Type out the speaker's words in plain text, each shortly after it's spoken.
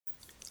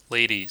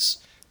Ladies,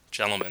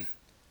 gentlemen,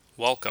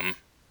 welcome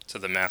to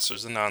the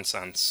Masters of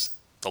Nonsense,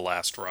 The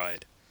Last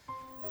Ride.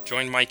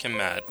 Join Mike and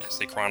Matt as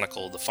they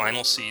chronicle the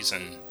final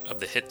season of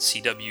the hit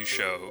CW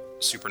show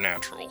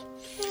Supernatural.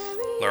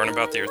 Learn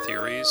about their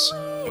theories,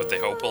 what they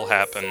hope will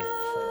happen,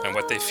 and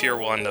what they fear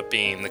will end up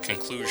being the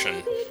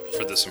conclusion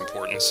for this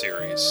important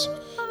series.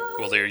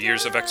 Will their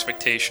years of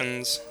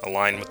expectations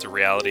align with the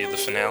reality of the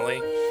finale?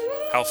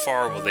 How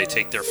far will they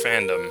take their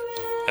fandom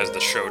as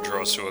the show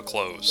draws to a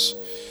close?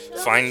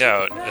 Find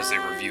out as they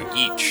review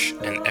each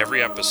and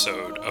every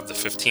episode of the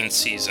 15th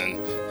season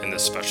in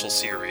this special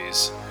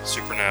series,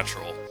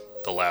 Supernatural,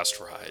 The Last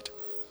Ride.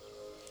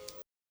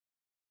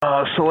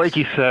 So like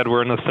you said,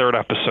 we're in the third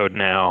episode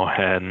now,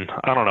 and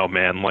I don't know,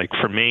 man, like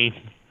for me,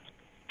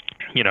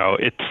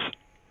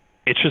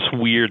 it's just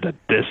weird that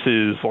this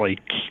is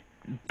like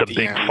the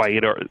big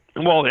fight, or,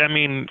 well, I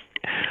mean,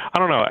 I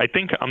don't know.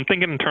 I'm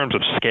thinking in terms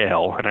of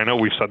scale, and I know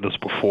we've said this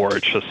before.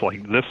 It's just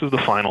like this is the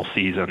final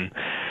season.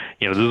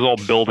 This is all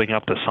building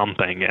up to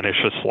something, and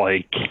it's just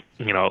like,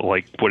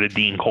 like what did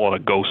Dean call it, a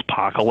ghost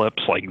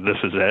apocalypse? Like this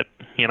is it,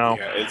 Yeah,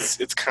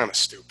 it's kind of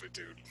stupid,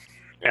 dude.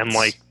 And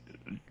like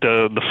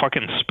the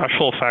fucking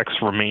special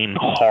effects remain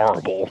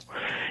horrible,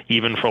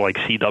 even for like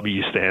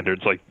CW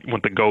standards. Like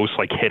with the ghost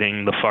like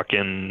hitting the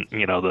fucking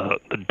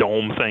the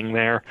dome thing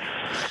there.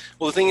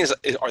 Well, the thing is,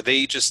 are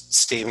they just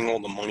saving all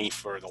the money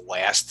for the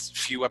last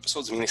few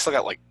episodes? I mean, they still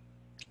got like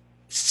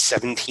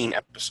 17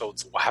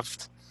 episodes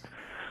left.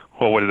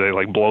 Well, what did they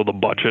like blow the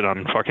budget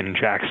on fucking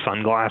Jack's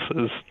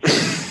sunglasses?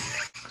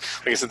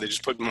 Like I said, they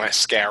just put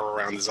mascara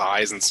around his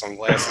eyes and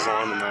sunglasses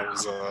on, and that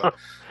was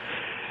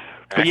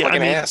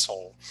an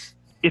asshole.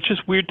 It's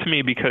just weird to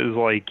me because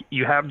like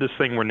you have this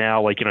thing where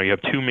now like you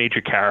have two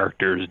major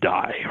characters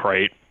die,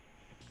 right?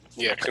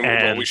 Yeah,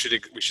 well, we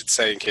should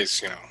say in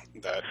case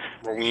that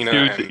Rowena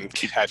and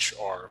Ketch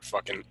are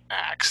fucking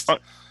axed.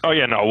 Oh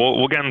yeah, no,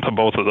 we'll get into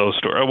both of those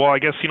stories. Well, I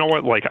guess you know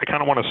what, like I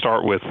kind of want to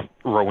start with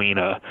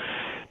Rowena,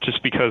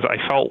 just because I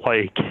felt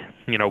like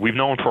we've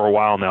known for a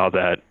while now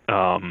that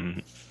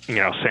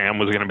Sam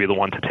was going to be the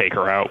one to take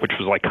her out, which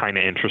was like kind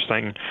of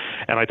interesting,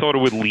 and I thought it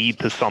would lead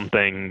to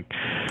something,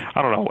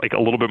 I don't know, like a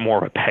little bit more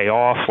of a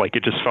payoff. Like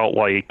it just felt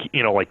like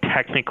like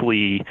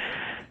technically,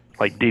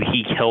 like did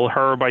he kill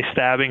her by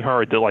stabbing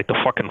her, or did like the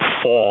fucking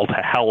fall to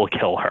hell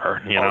kill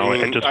her?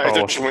 I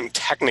thought you meant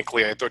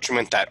technically. I thought you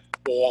meant that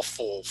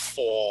awful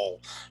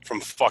fall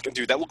from fucking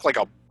dude. That looked like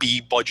a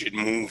B-budget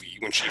movie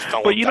when she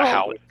fell into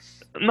hell.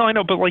 No, I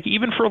know, but like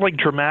even for like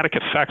dramatic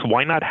effects,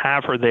 why not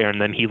have her there and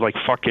then he like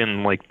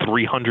fucking like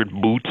 300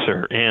 boots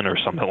her in or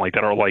something like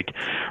that, or like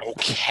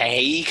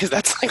okay, because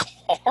that's like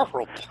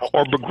horrible.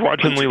 Or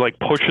begrudgingly like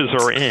pushes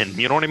her in.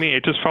 You know what I mean?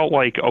 It just felt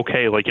like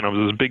okay, like it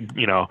was this big,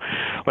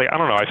 like I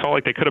don't know. I felt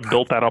like they could have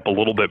built that up a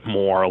little bit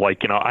more.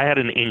 Like I had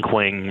an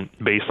inkling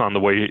based on the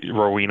way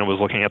Rowena was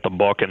looking at the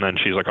book, and then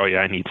she's like, oh yeah,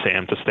 I need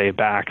Sam to stay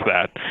back.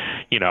 That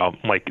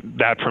like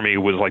that for me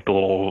was like the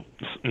little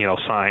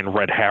sign,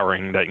 red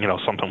herring that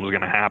something was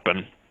going to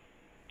happen.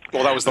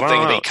 Well, that was the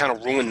thing. They kind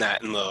of ruined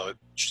that in the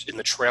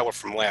trailer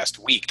from last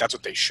week. That's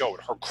what they showed,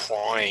 her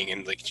crying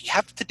and like, you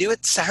have to do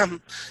it,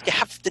 Sam. You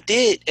have to do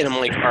it. And I'm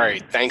like, all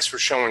right, thanks for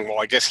showing.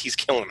 Well, I guess he's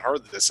killing her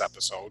this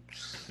episode.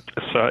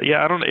 So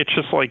yeah, it's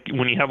just like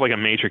when you have like a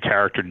major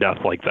character death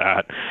like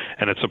that,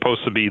 and it's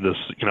supposed to be this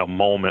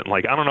moment.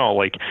 Like I don't know,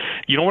 like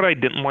what I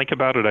didn't like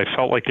about it. I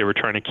felt like they were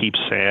trying to keep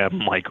Sam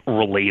like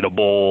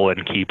relatable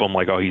and keep him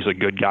like, oh, he's a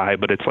good guy.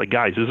 But it's like,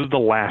 guys, this is the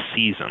last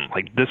season.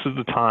 Like this is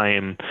the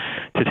time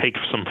to take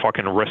some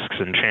fucking risks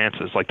and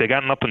chances. Like they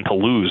got nothing to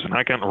lose. They're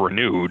not getting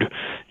renewed.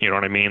 You know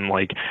what I mean?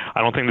 Like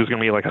I don't think there's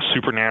gonna be like a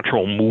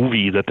supernatural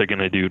movie that they're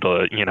gonna do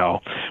to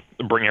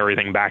bring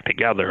everything back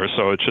together.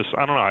 So it's just,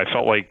 I don't know. I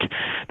felt like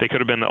they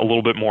could have been a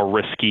little bit more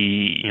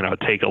risky,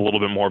 take a little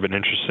bit more of an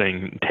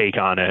interesting take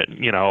on it,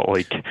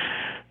 like.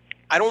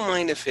 I don't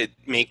mind if it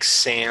makes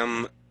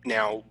Sam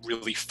now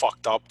really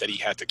fucked up that he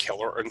had to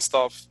kill her and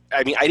stuff.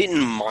 I mean, I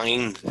didn't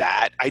mind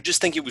that. I just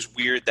think it was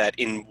weird that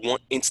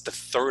it's the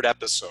third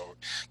episode.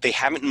 They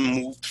haven't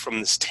moved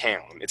from this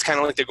town. It's kind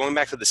of like they're going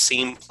back to the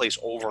same place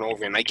over and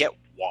over, and I get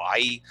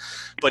why,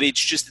 but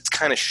it's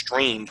kind of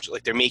strange.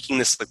 Like they're making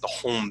this like the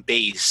home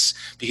base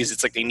because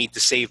it's like they need to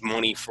save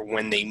money for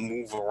when they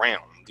move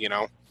around,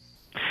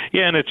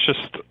 Yeah, and it's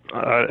just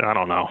I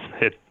don't know.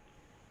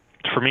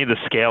 For me, the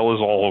scale is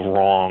all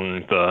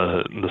wrong.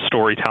 The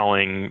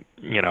storytelling,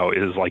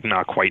 is like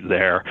not quite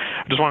there.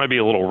 I just want to be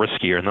a little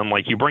riskier, and then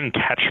like you bring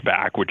Ketch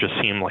back, which just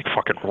seemed like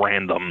fucking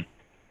random.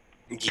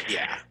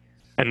 Yeah.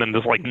 And then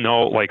there's like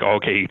no, like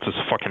okay, it's just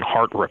fucking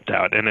heart ripped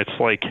out, and it's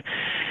like,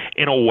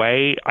 in a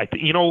way,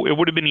 it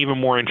would have been even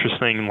more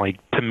interesting, like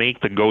to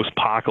make the ghost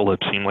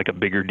apocalypse seem like a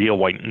bigger deal.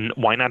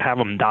 Why not have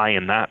him die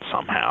in that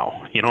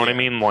somehow? You know what I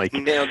mean? Like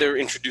now they're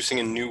introducing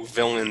a new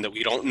villain that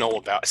we don't know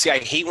about. See, I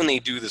hate when they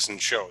do this in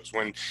shows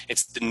when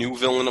it's the new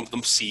villain of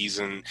the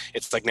season.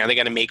 It's like now they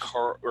got to make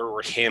her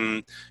or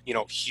him,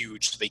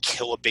 huge. So they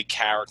kill a big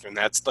character, and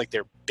that's like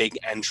their big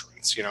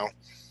entrance.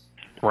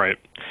 Right.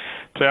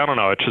 So I don't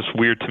know. It's just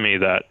weird to me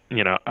that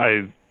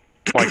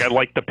Like, I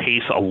like the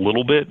pace a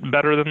little bit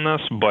better than this,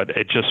 but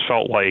it just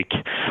felt like,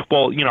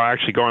 well,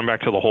 actually going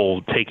back to the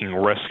whole taking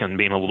risk and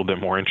being a little bit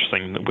more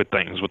interesting with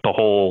things, with the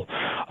whole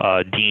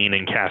Dean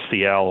and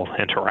Castiel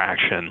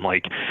interaction,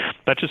 like,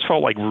 that just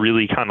felt like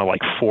really kind of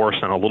like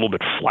forced and a little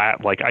bit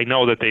flat. Like, I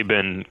know that they've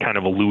been kind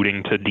of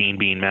alluding to Dean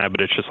being mad,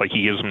 but it's just like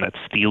he gives him that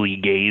steely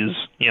gaze,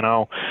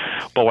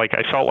 But, like,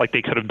 I felt like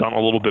they could have done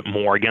a little bit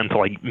more, again, to,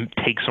 like,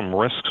 take some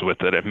risks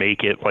with it and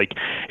make it, like,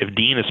 if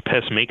Dean is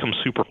pissed, make him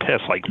super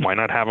pissed. Like, why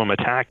not have him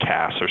attack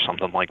Cass or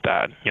something like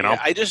that, Yeah,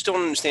 I just don't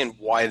understand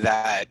why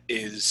that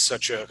is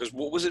such a, because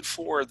what was it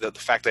for? The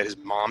fact that his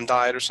mom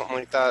died or something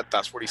like that?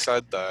 That's what he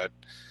said?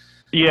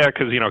 Yeah,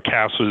 because,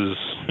 Cass was,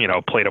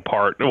 played a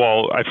part.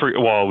 Well, I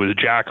forget, well, it was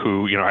Jack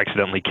who,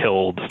 accidentally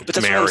killed Mary. But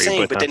that's what I'm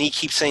saying, but then he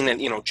keeps saying that,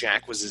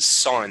 Jack was his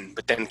son,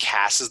 but then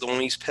Cass is the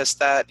one he's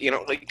pissed at,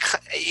 like,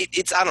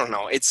 it's, I don't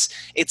know, it's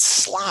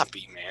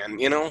sloppy, man,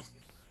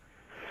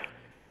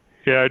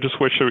 Yeah, I just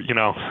wish,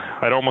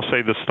 I'd almost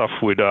say this stuff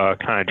would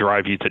kind of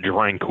drive you to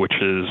drink, which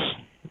is,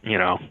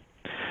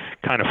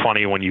 kind of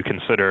funny when you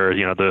consider,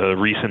 the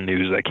recent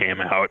news that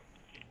came out.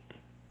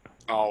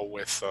 Oh,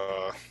 wait,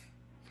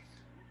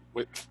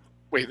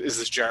 is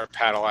this Jared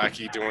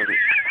Padalecki doing?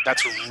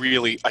 That's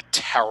really a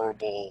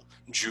terrible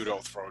judo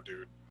throw,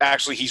 dude.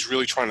 Actually, he's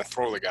really trying to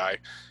throw the guy.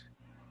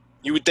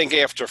 You would think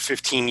after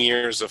 15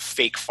 years of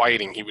fake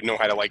fighting, he would know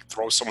how to, like,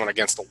 throw someone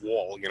against the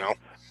wall,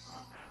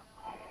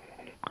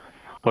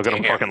 Look at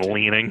him fucking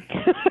leaning.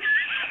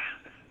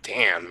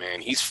 Damn,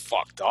 man, he's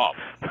fucked up.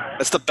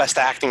 That's the best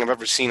acting I've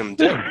ever seen him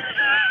do.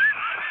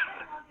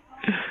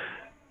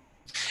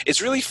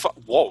 It's really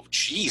whoa,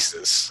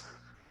 Jesus.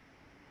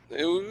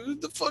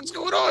 What the fuck's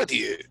going on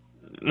here?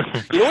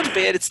 You know what's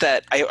bad? It's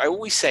that I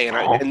always say,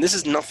 and this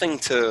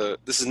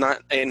is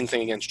not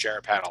anything against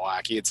Jared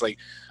Padalecki. It's like,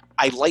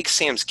 I like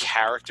Sam's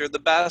character the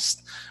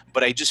best,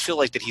 but I just feel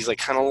like that he's like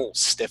kind of a little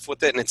stiff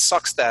with it, and it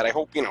sucks that I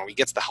hope, he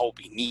gets the help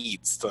he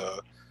needs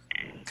to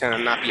kind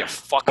of not be a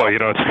fuck up.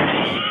 Well,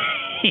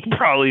 he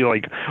probably,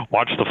 like,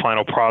 watched the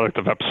final product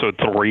of episode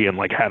 3 and,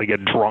 like, had to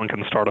get drunk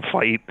and start a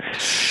fight.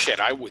 Shit,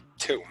 I would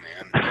too,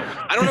 man.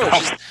 I don't know.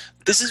 It's just,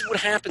 this is what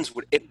happens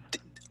with it.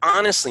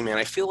 Honestly, man,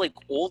 I feel like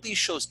all these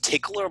shows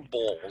tickle our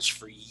balls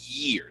for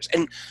years.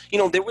 And,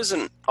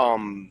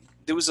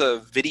 there was a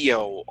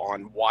video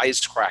on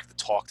Wisecrack that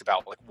talked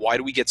about, like, why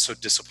do we get so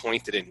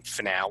disappointed in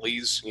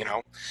finales,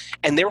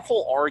 And their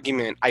whole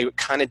argument I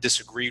kind of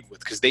disagreed with,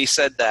 because they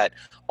said that,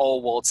 oh,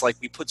 well, it's like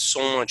we put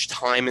so much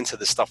time into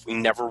the stuff we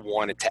never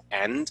wanted to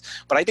end.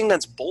 But I think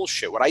that's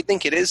bullshit. What I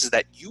think it is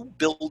that you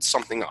build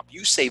something up.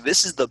 You say,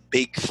 this is the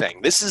big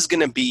thing. This is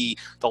going to be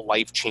the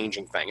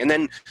life-changing thing. And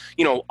then,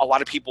 a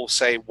lot of people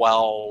say,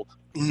 well,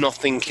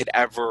 nothing could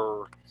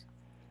ever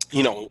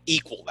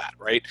equal that,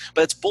 right?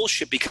 But it's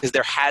bullshit, because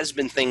there has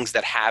been things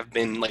that have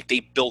been, like, they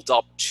built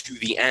up to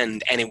the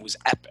end and it was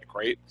epic,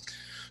 right?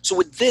 So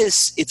with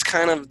this, it's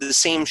kind of the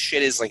same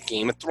shit as, like,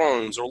 Game of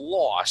Thrones or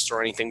Lost or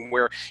anything,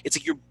 where it's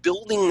like you're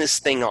building this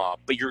thing up,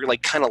 but you're,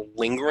 like, kind of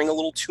lingering a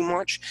little too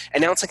much,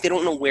 and now it's like they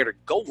don't know where to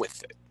go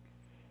with it.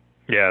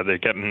 Yeah, they're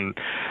getting,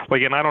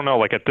 like, and I don't know,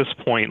 like, at this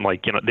point,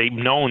 like, they've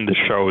known the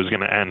show is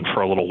going to end for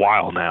a little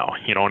while now,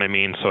 you know what I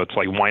mean? So it's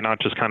like, why not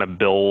just kind of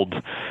build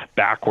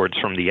backwards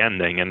from the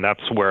ending? And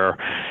that's where,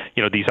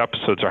 these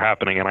episodes are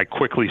happening. And I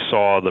quickly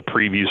saw the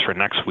previews for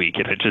next week,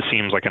 and it just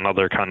seems like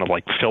another kind of,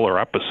 like, filler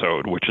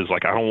episode, which is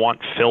like, I don't want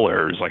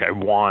fillers. Like, I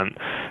want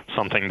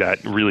something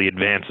that really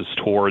advances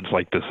towards,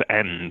 like, this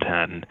end,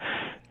 and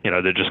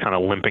they're just kind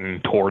of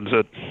limping towards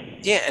it.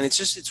 Yeah, and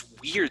it's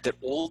weird that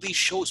all these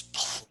shows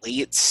play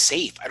it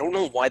safe. I don't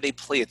know why they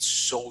play it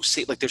so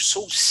safe. Like, they're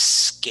so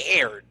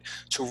scared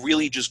to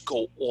really just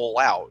go all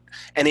out.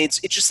 And it's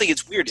just like,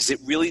 it's weird. Is it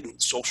really,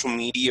 social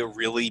media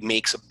really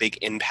makes a big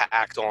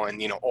impact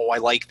on, oh, I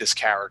like this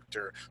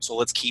character, so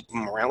let's keep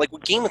him around. Like,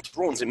 with Game of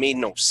Thrones, it made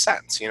no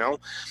sense,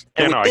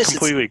 And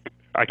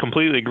I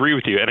completely agree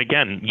with you. And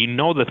again,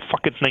 the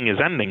fucking thing is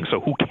ending, so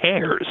who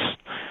cares?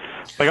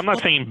 Like, I'm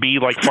not saying be,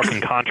 like,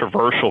 fucking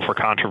controversial for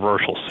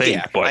controversial sake,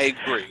 yeah, but I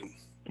agree.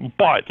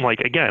 But,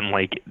 like, again,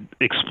 like,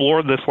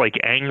 explore this, like,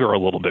 anger a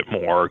little bit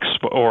more,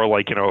 or,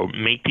 like,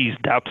 make these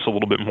depths a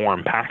little bit more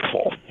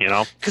impactful,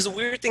 Because the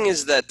weird thing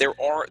is that there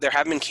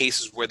have been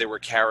cases where there were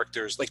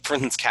characters, like, for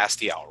instance,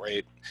 Castiel,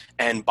 right,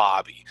 and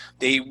Bobby.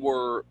 They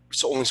were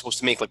only supposed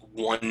to make, like,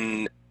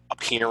 one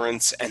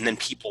appearance, and then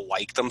people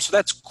liked them, so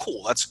that's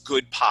cool. That's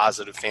good,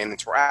 positive fan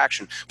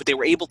interaction. But they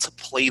were able to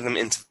play them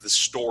into the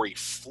story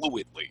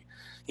fluidly.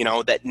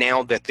 That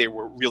now that they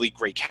were really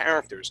great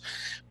characters.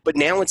 But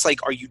now it's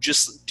like, are you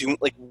just doing,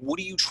 like, what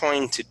are you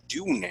trying to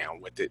do now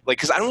with it?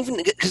 Like,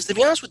 because to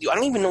be honest with you, I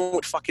don't even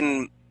know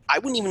I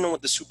wouldn't even know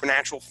what the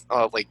Supernatural,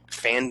 like,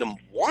 fandom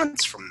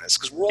wants from this.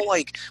 Because we're all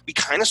like, we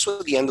kind of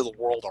saw the end of the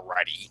world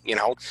already,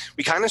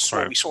 We kind of saw,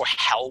 right. We saw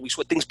hell, we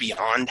saw things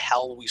beyond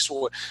hell, we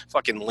saw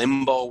fucking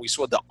limbo, we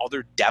saw the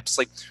other depths.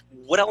 Like,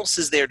 what else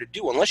is there to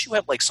do? Unless you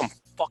have, like, some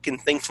fucking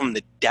thing from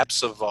the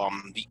depths of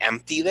the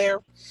empty there.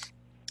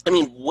 I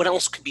mean, what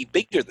else could be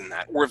bigger than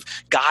that? Or if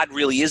God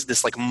really is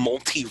this like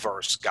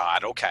multiverse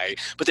God, okay,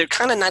 but they're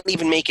kind of not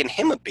even making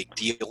him a big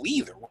deal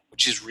either,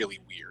 which is really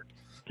weird.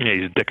 Yeah,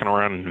 he's dicking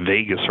around in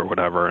Vegas or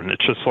whatever, and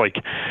it's just like,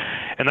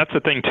 and that's the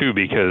thing too,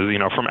 because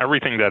from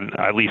everything that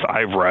at least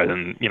I've read,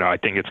 and I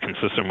think it's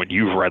consistent with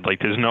you've read, like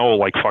there's no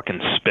like fucking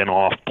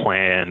spin-off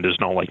plan, there's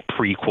no like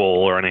prequel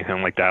or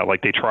anything like that.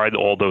 Like they tried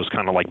all those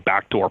kind of like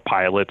backdoor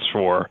pilots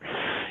for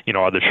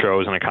other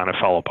shows, and it kind of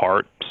fell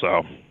apart.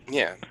 So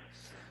yeah.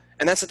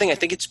 And that's the thing. I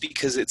think it's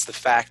because it's the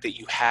fact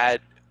that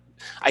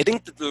I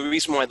think that the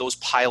reason why those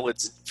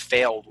pilots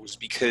failed was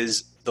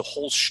because the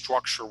whole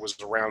structure was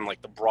around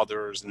like the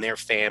brothers and their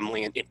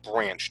family, and it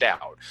branched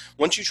out.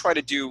 Once you try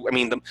to do, I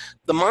mean,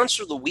 the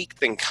Monster of the Week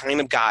thing kind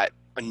of got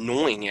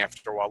annoying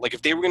after a while. Like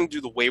if they were going to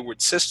do the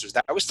Wayward Sisters,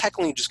 that was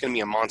technically just going to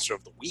be a Monster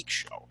of the Week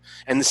show.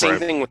 And the same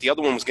thing with the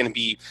other one was going to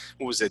be,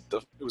 what was it?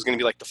 It was going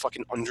to be like the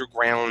fucking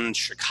underground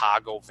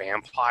Chicago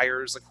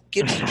vampires. Like who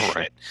gives a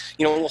shit?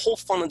 The whole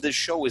fun of this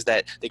show is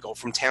that they go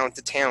from town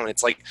to town.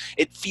 It's like,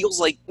 it feels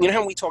like,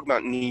 how we talk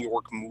about New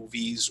York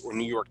movies or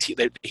New York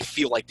they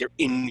feel like they're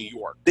in New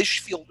York. This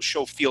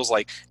show feels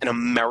like an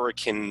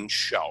American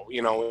show.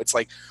 It's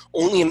like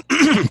only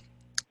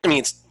I mean,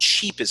 it's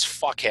cheap as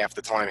fuck half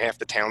the time, half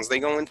the towns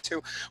they go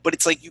into. But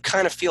it's like you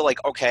kind of feel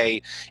like,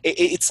 okay,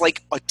 it's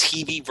like a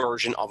TV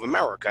version of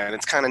America. And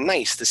it's kind of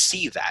nice to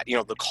see that,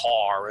 the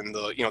car and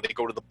they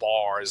go to the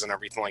bars and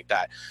everything like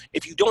that.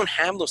 If you don't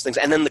have those things,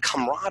 and then the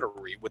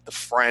camaraderie with the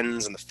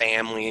friends and the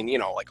family and,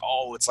 like,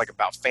 oh, it's like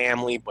about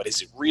family, but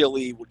is it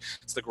really?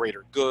 It's the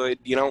greater good,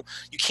 You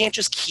can't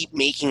just keep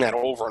making that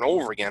over and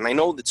over again. I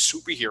know that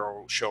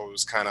superhero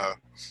shows kind of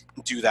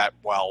do that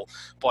well,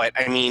 but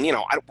I mean,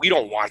 we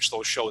don't watch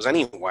those shows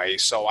anyway,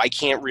 so I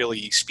can't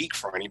really speak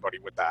for anybody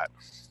with that.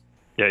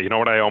 Yeah, you know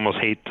what I almost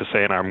hate to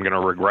say, and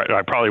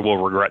I probably will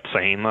regret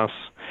saying this.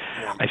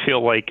 I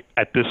feel like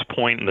at this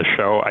point in the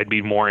show, I'd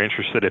be more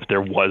interested if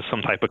there was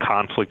some type of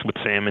conflict with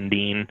Sam and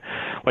Dean.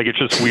 Like, it's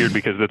just weird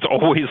because it's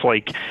always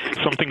like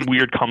something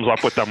weird comes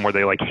up with them where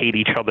they like hate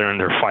each other and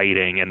they're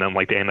fighting, and then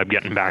like they end up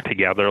getting back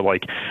together.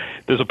 Like,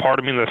 there's a part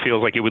of me that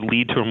feels like it would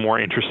lead to a more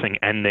interesting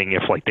ending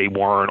if like they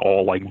weren't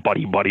all like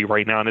buddy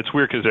right now. And it's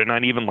weird because they're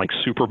not even like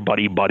super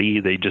buddy.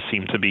 They just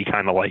seem to be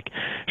kind of like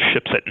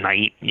ships at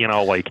night.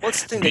 Like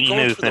Dean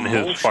is in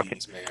his fucking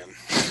man.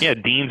 Yeah,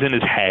 Dean's in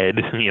his head.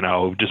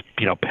 Just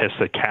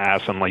pissed at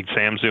Cass, and like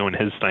Sam's doing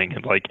his thing,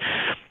 and like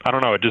I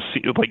don't know, it just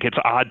like it's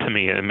odd to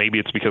me, and maybe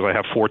it's because I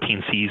have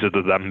 14 seasons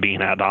of them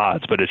being at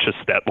odds, but it's just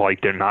that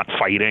like they're not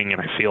fighting, and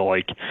I feel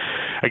like,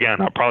 again,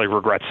 I'll probably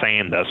regret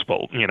saying this,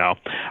 but I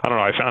don't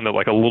know, I found it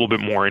like a little bit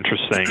more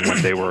interesting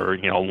when they were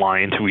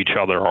lying to each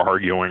other or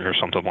arguing or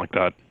something like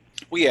that.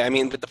 Well, yeah, I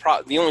mean, but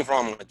the only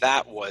problem with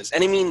that was,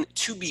 and I mean,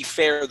 to be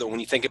fair, though, when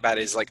you think about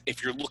it, is like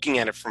if you're looking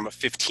at it from a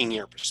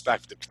 15-year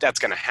perspective, that's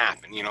going to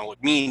happen.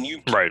 Like me and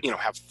you,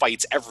 have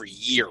fights every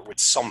year with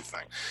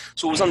something,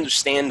 so it was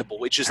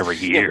understandable. It's just every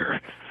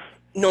year.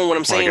 No, what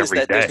I'm saying like is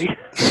that day.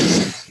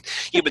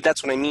 Yeah, but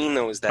that's what I mean,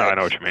 though, is that I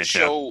know what you mean. The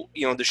show,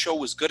 the show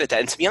was good at that.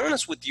 And to be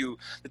honest with you,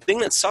 the thing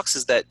that sucks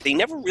is that they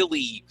never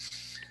really.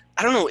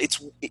 I don't know.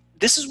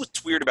 This is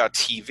what's weird about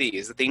TV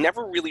is that they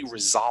never really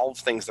resolve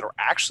things that are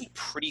actually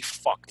pretty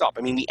fucked up.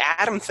 I mean, the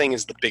Adam thing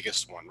is the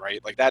biggest one,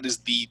 right? Like that is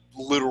the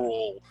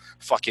literal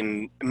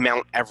fucking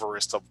Mount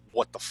Everest of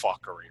what the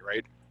fuckery,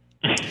 right?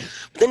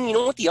 But then you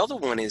know what the other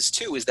one is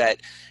too is that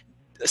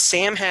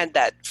Sam had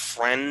that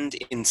friend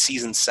in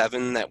season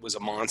 7 that was a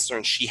monster,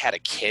 and she had a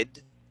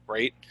kid.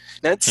 Right?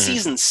 Now it's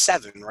season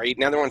 7, right?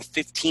 Now they're on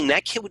 15.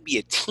 That kid would be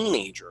a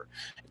teenager.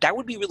 That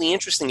would be really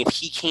interesting if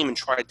he came and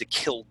tried to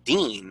kill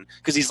Dean,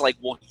 because he's like,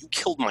 well, you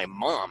killed my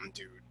mom,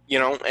 dude.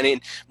 And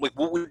then like,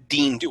 what would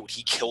Dean do? Would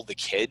he kill the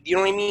kid? You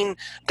know what I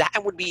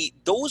mean?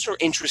 Those are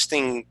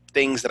interesting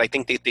things that I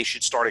think they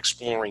should start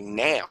exploring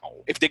now.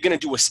 If they're gonna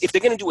do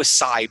a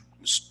side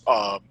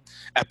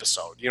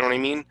episode, you know what I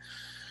mean?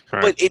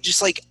 Right. But it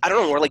just like, I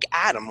don't know, we're like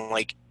Adam,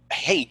 like,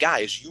 hey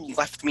guys, you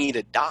left me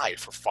to die,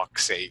 for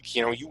fuck's sake.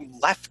 You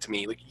left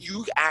me. Like,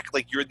 you act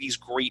like you're these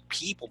great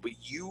people, but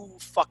you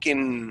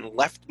fucking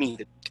left me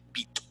to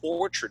be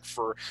tortured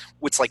for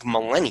what's like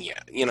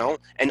millennia,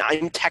 and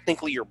I'm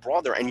technically your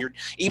brother, and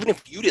even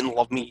if you didn't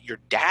love me, your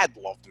dad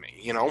loved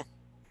me,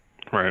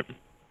 Right.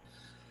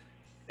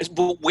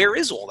 But where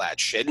is all that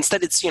shit?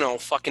 Instead, it's,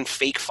 fucking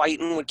fake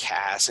fighting with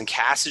Cass, and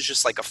Cass is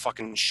just like a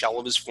fucking shell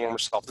of his former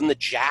self. Then the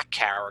Jack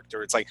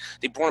character, it's like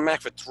they brought him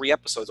back for 3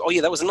 episodes. Oh, yeah,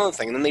 that was another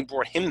thing. And then they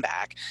brought him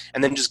back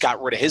and then just got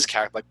rid of his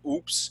character. Like,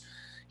 oops,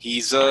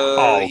 he's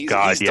done.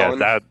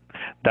 That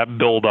that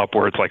build up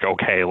where it's like,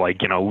 okay,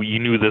 like, you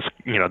knew this,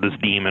 this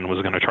demon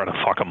was going to try to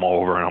fuck him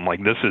over, and I'm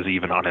like, this is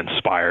even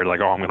uninspired. Like,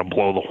 oh, I'm going to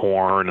blow the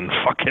horn and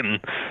fucking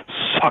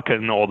suck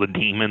in all the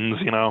demons,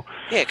 Yeah,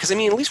 because I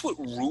mean, at least with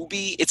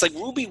Ruby, it's like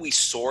Ruby, we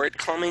saw it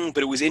coming,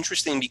 but it was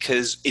interesting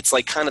because it's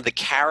like kind of the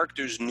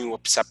characters knew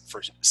except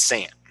for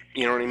Sam.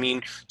 You know what I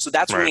mean? So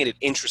that's what Right. made it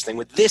interesting.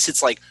 With this,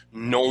 it's like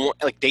no one,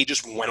 like they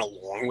just went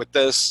along with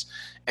this,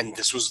 and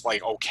this was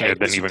like okay. They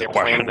didn't This, even their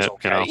plan question was it, you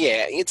okay. know?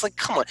 Yeah, it's like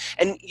come on.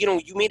 And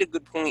you made a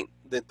good point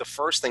that the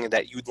first thing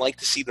that you'd like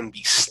to see them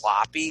be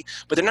sloppy,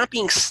 but they're not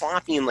being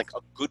sloppy in like a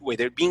good way.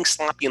 They're being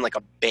sloppy in like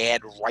a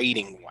bad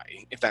writing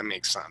way, if that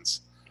makes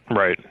sense.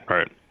 Right.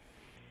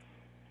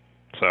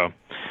 So,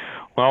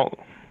 well,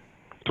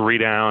 3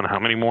 down. How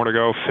many more to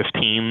go?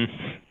 15?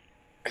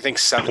 I think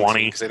 17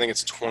 20. because I think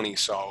it's 20.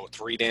 So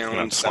 3 down,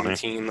 That's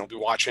 17. I'll be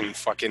watching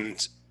fucking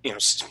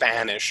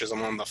Spanish as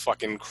I'm on the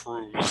fucking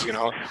cruise.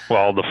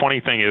 Well, the funny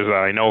thing is,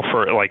 I know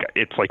for like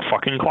it's like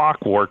fucking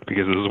clockwork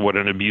because this is what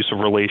an abusive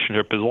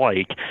relationship is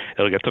like.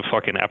 It'll get to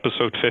fucking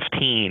episode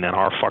 15, and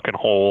our fucking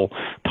whole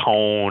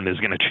tone is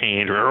gonna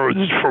change. Oh,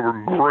 this is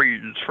fucking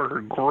great. It's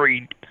fucking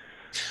great.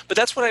 But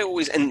that's what I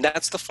always, and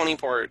that's the funny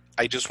part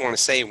I just want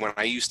to say when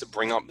I used to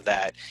bring up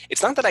that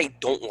it's not that I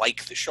don't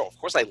like the show. Of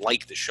course I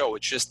like the show.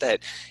 It's just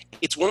that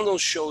it's one of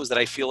those shows that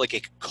I feel like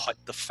it could cut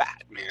the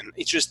fat, man.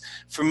 It's just,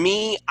 for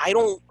me, I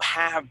don't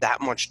have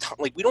that much time.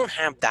 Like, we don't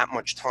have that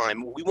much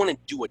time. We want to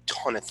do a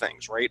ton of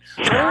things, right?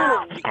 So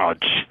Oh,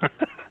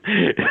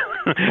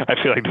 I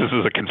feel like this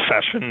is a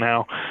confession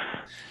now.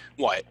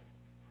 What?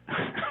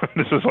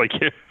 This is like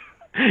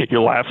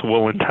your last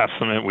will and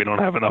testament. We don't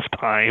have enough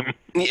time.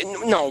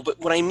 No, but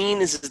what I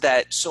mean is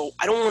that, so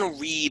I don't want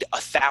to read a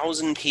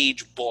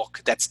 1,000-page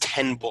book that's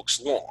 10 books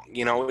long.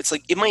 It's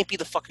like, it might be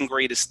the fucking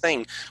greatest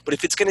thing, but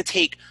if it's going to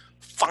take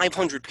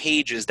 500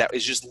 pages that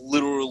is just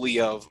literally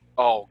of,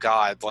 oh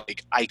God,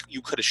 like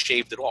you could have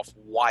shaved it off.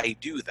 Why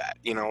do that?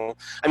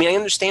 I mean, I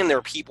understand there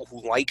are people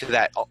who like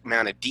that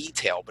amount of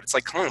detail, but it's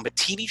like, come on. But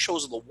TV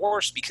shows are the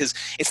worst because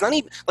it's not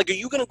even like, are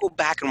you going to go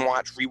back and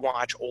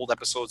rewatch old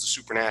episodes of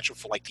Supernatural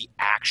for like the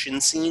action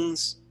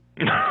scenes?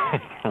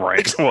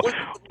 Right.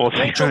 Well,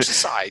 jokes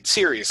aside,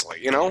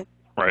 seriously,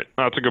 Right.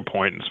 That's a good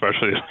point,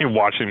 especially if you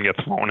watch him get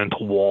thrown into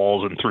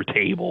walls and through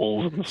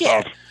tables and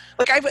Yeah. stuff.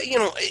 Like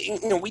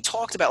we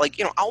talked about, like,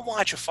 I'll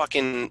watch a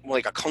fucking,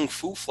 like, a kung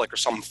fu flick or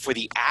something for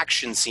the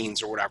action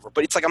scenes or whatever,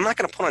 but it's like, I'm not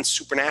going to put on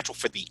Supernatural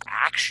for the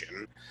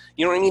action.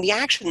 You know what I mean? The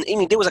action,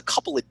 there was a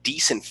couple of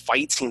decent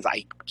fight scenes,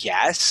 I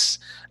guess.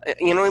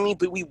 You know what I mean?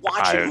 But we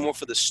watch it more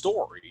for the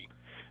story.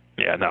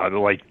 Yeah,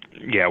 no, like,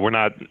 yeah, we're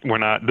not,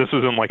 this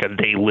isn't like a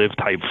They Live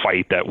type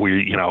fight that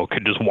we,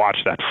 could just watch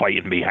that fight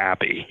and be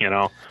happy,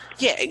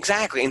 Yeah,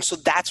 exactly. And so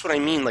that's what I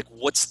mean. Like,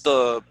 what's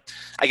the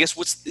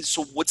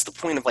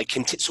point of, like,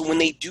 so when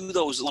they do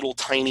those little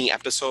tiny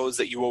episodes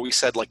that you always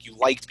said, like, you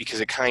liked because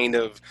it kind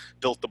of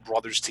built the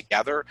brothers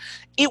together,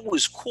 it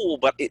was cool,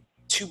 but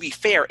to be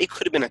fair, it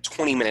could have been a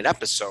 20-minute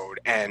episode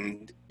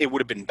and it would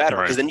have been better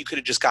because then you could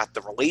have just got the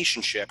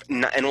relationship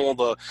and all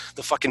the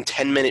fucking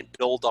 10-minute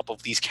buildup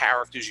of these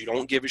characters you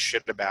don't give a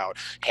shit about.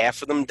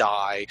 Half of them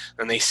die,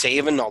 and they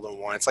save another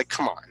one. It's like,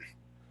 come on.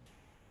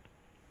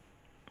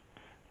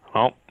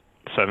 Well,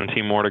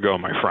 17 more to go,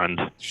 my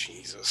friend.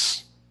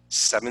 Jesus.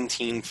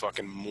 17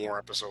 fucking more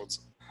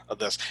episodes of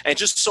this. And it's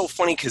just so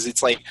funny because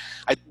it's like,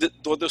 this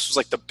was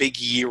like the big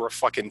year of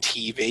fucking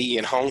TV,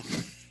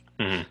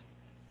 Mm-hmm.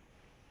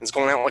 It's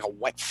going out like a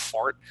wet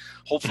fart.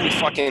 Hopefully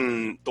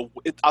fucking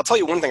I'll tell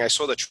you one thing. I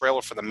saw the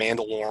trailer for The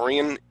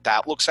Mandalorian.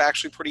 That looks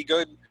actually pretty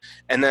good.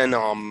 And then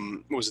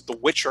was it The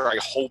Witcher? I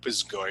hope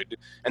is good.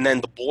 And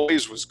then The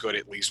Boys was good,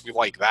 at least. We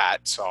like that.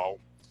 So,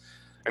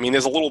 I mean,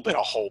 there's a little bit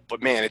of hope.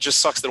 But man, it just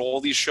sucks that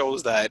all these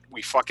shows that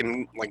we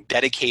fucking like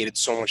dedicated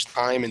so much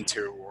time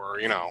into or,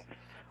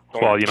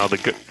 Well,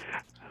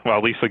 well,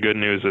 at least the good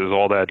news is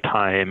all that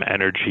time,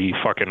 energy,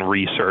 fucking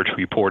research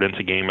we poured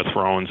into Game of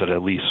Thrones that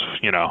at least,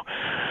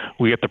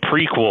 we get the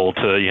prequel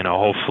to,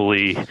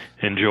 hopefully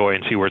enjoy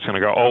and see where it's going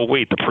to go. Oh,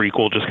 wait, the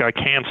prequel just got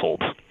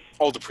canceled.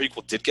 Oh, the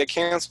prequel did get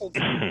canceled?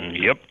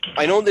 Yep.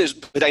 I know there's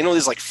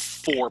like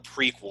 4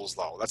 prequels,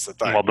 though. That's the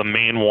thing. Well, the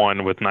main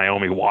one with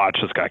Naomi Watts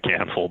just got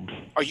canceled.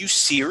 Are you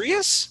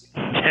serious?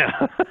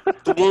 Yeah.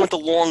 The one with the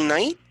long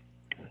night?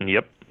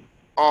 Yep.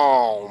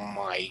 Oh,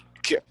 my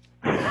God.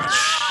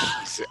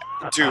 Jeez.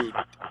 Dude,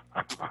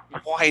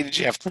 why did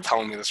you have to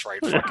tell me this right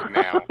fucking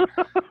now?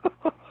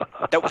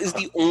 That was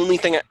the only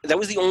thing. That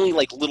was the only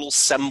like little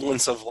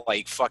semblance of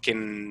like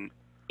fucking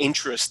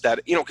interest that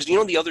because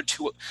the other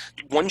two.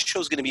 One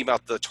show's going to be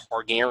about the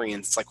Targaryens.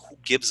 It's like, who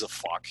gives a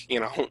fuck,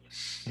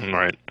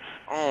 Right.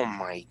 Oh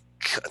my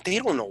God, they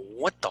don't know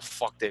what the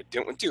fuck they're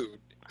doing, dude.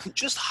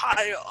 Just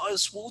hire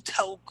us. We'll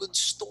tell a good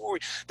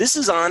story. This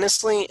is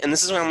honestly, and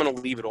this is why I'm going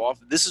to leave it off.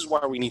 This is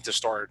why we need to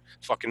start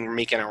fucking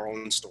making our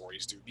own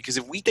stories, dude. Because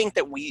if we think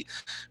that we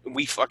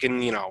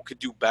fucking, could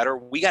do better,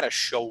 we got to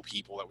show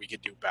people that we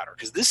could do better.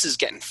 Because this is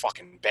getting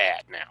fucking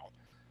bad now.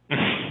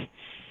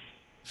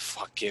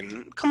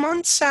 Fucking, come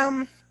on,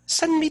 Sam.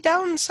 Send me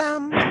down,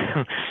 Sam.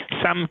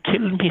 Sam,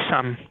 kill me,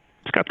 Sam.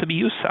 It's got to be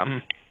you,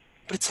 Sam.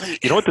 But it's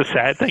like, you know what the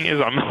sad thing is?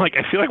 I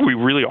feel like we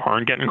really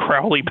aren't getting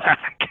Crowley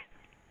back.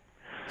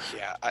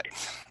 Yeah,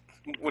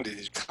 what is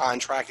his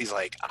contract? He's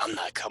like, I'm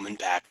not coming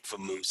back for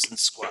Moose and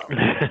Squirrel.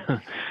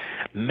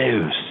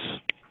 Moose.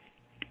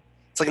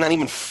 It's like not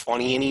even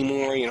funny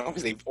anymore,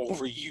 because they've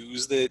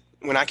overused it.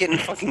 We're not getting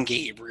fucking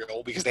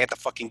Gabriel because they have to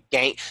fucking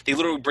gank. They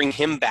literally bring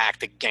him back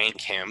to gank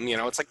him. You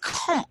know, it's like,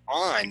 come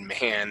on,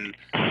 man.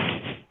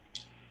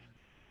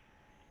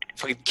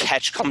 Fucking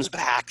Ketch comes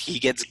back. He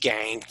gets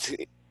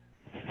ganked.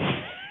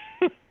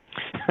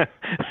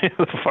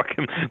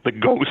 the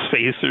ghost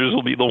facers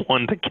will be the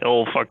one to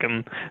kill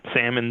fucking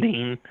Sam and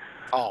Dean.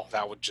 Oh,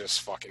 that would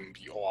just fucking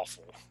be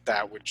awful.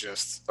 That would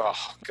just,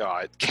 oh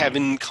god.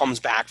 Kevin comes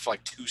back for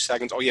like 2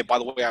 seconds. Oh yeah, by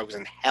the way, I was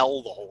in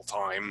hell the whole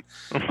time.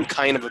 I'm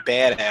kind of a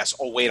badass.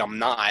 Oh wait, I'm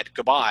not.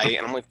 Goodbye.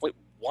 And I'm like, wait,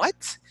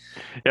 what?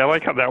 Yeah, I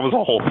like how that was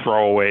a whole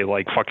throwaway,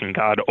 like fucking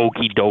God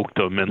okey doked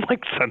him and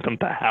like sent him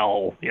to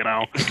hell, you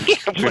know? Yeah,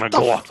 what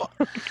the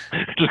fuck?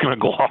 Just gonna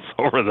gloss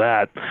over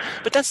that.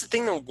 But that's the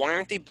thing though, why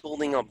aren't they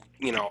building up,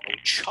 you know,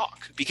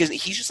 Chuck? Because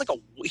he's just like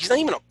he's not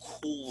even a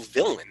cool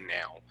villain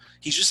now.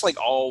 He's just like,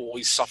 oh,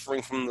 he's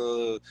suffering from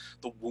the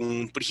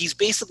wound, but he's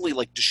basically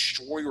like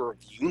destroyer of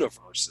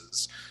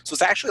universes. So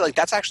it's actually like,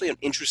 that's actually an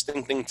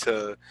interesting thing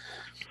to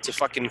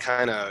fucking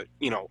kind of,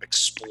 you know,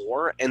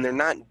 explore, and they're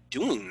not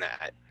doing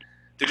that.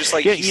 They're just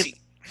like, yeah,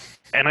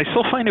 and I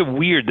still find it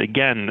weird,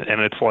 again, and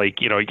it's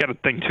like, you know, you got to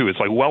think too, it's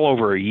like well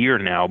over a year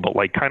now, but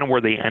like kind of where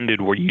they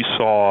ended, where you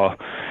saw,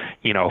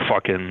 you know,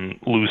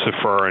 fucking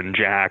Lucifer and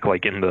Jack,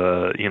 like in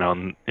the, you know,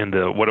 in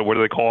the, what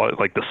do they call it,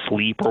 like the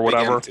sleep or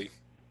whatever?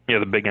 Yeah,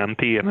 the big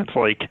empty, and it's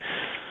like,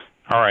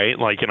 all right,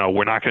 like, you know,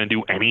 we're not going to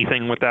do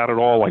anything with that at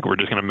all. Like, we're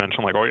just going to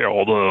mention, like, oh yeah,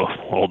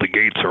 all the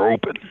gates are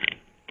open.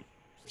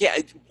 Yeah,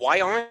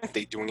 why aren't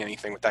they doing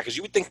anything with that? Because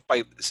you would think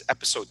by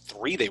episode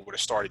 3 they would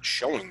have started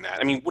showing that.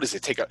 I mean, what does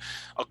it take, a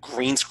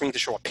green screen to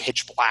show a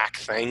pitch black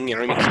thing? You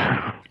know what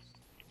I mean?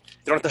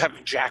 They don't have to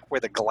have Jack wear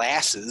the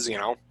glasses, you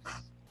know?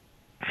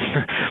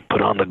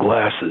 Put on the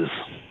glasses.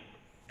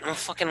 I don't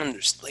fucking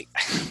understand. Like,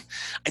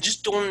 I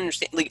just don't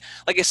understand. Like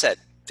I said,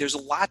 there's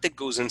a lot that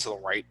goes into the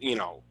right, you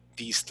know,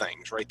 these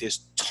things, right? There's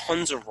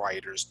tons of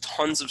writers,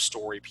 tons of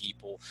story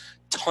people,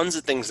 tons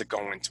of things that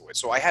go into it.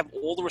 So I have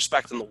all the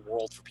respect in the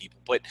world for people,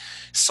 but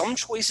some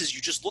choices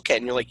you just look at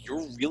and you're like,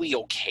 you're really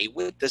okay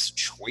with this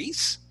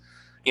choice?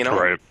 You know?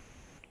 Right.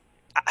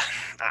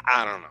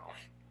 I don't know.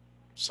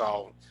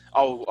 So,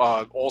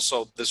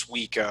 also this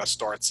week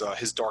starts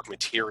His Dark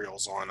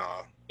Materials on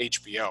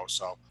HBO,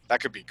 so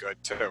that could be good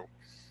too.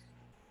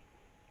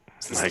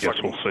 I guess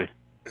we'll see.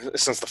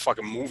 Since the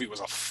fucking movie was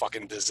a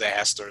fucking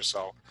disaster,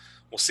 so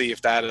we'll see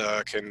if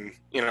that can,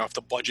 you know, if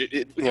the budget,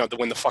 you know,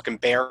 when the fucking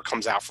bear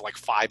comes out for like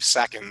 5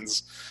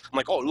 seconds, I'm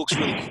like, oh, it looks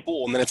really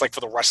cool, and then it's like for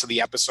the rest of the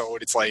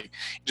episode, it's like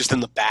just in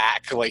the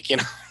back, like, you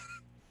know,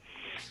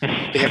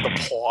 they have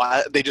the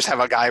paw, they just have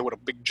a guy with a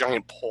big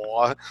giant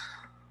paw.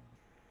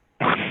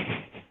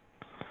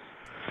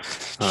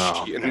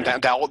 Oh, and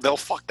they'll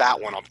fuck that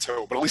one up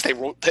too, but at least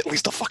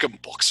the fucking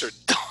books are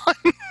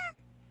done.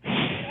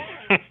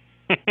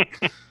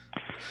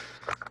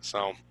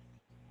 So,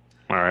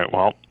 all right,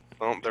 well,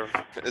 there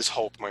is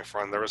hope, my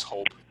friend. There is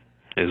hope.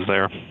 Is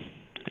there?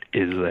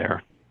 Is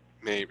there?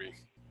 Maybe.